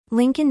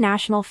Lincoln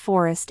National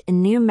Forest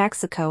in New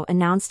Mexico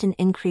announced an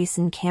increase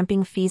in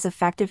camping fees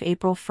effective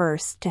April 1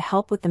 to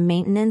help with the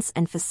maintenance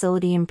and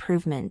facility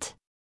improvement.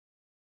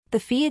 The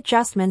fee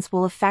adjustments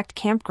will affect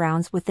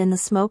campgrounds within the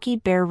Smoky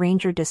Bear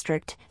Ranger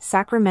District,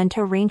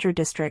 Sacramento Ranger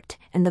District,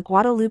 and the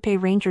Guadalupe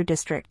Ranger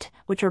District,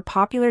 which are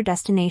popular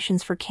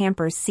destinations for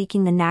campers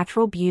seeking the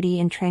natural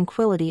beauty and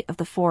tranquility of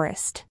the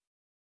forest.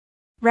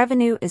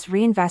 Revenue is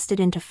reinvested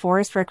into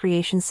forest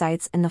recreation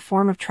sites in the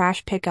form of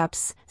trash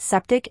pickups,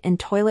 septic and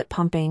toilet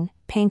pumping,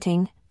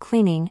 painting,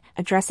 cleaning,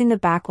 addressing the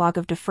backlog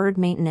of deferred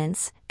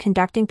maintenance,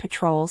 conducting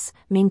patrols,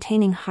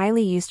 maintaining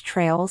highly used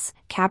trails,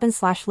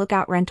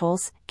 cabin/lookout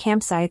rentals,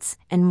 campsites,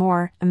 and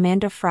more.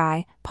 Amanda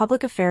Fry,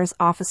 Public Affairs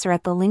Officer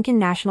at the Lincoln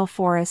National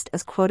Forest,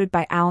 is quoted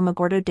by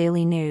Alamogordo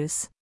Daily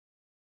News.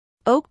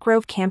 Oak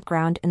Grove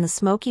Campground in the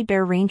Smoky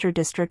Bear Ranger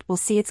District will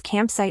see its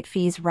campsite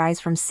fees rise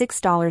from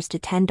 $6 to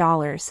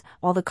 $10,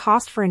 while the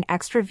cost for an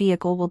extra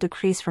vehicle will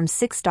decrease from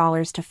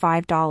 $6 to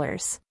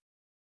 $5.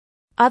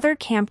 Other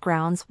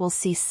campgrounds will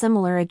see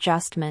similar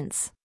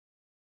adjustments.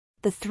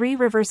 The Three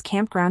Rivers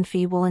Campground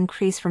fee will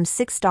increase from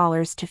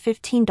 $6 to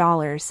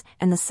 $15,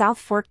 and the South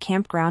Fork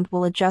Campground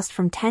will adjust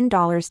from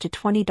 $10 to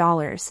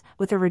 $20,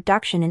 with a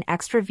reduction in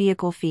extra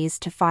vehicle fees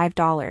to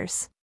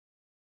 $5.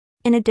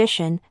 In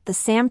addition, the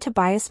Sam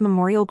Tobias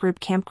Memorial Group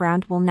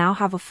Campground will now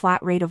have a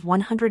flat rate of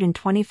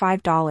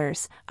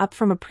 $125, up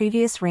from a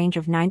previous range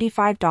of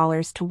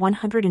 $95 to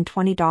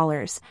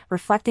 $120,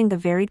 reflecting the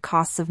varied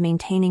costs of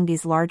maintaining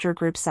these larger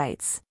group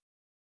sites.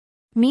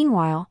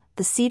 Meanwhile,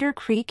 the Cedar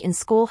Creek and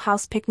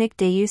Schoolhouse Picnic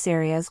Day Use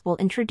areas will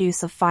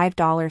introduce a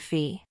 $5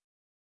 fee.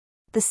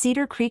 The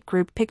Cedar Creek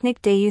Group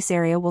Picnic Day Use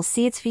area will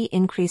see its fee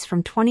increase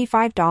from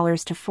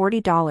 $25 to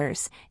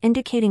 $40,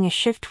 indicating a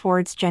shift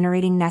towards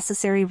generating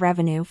necessary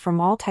revenue from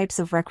all types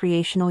of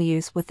recreational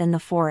use within the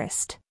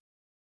forest.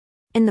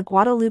 In the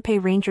Guadalupe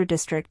Ranger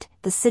District,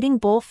 the Sitting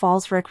Bull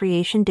Falls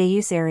Recreation Day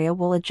Use area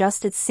will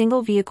adjust its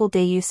single-vehicle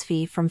day use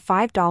fee from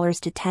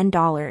 $5 to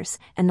 $10,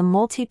 and the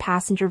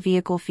multi-passenger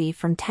vehicle fee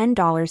from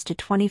 $10 to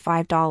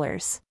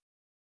 $25.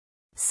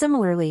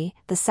 Similarly,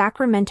 the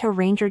Sacramento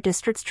Ranger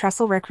District's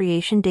Trestle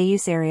Recreation Day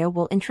Use area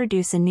will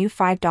introduce a new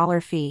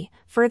 $5 fee,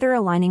 further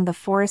aligning the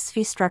forest's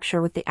fee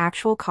structure with the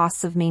actual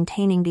costs of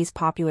maintaining these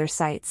popular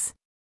sites.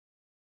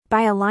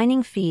 By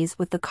aligning fees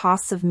with the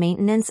costs of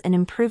maintenance and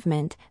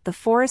improvement, the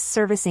Forest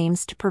Service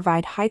aims to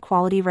provide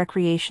high-quality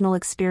recreational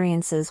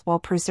experiences while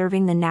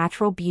preserving the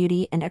natural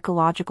beauty and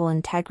ecological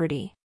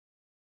integrity.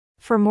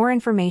 For more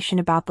information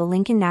about the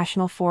Lincoln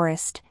National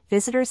Forest,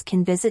 visitors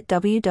can visit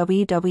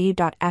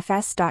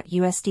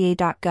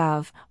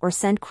www.fs.usda.gov or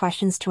send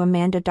questions to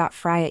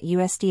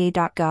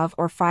amanda.fry@usda.gov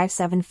or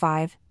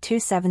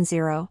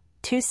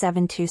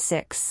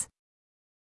 575-270-2726.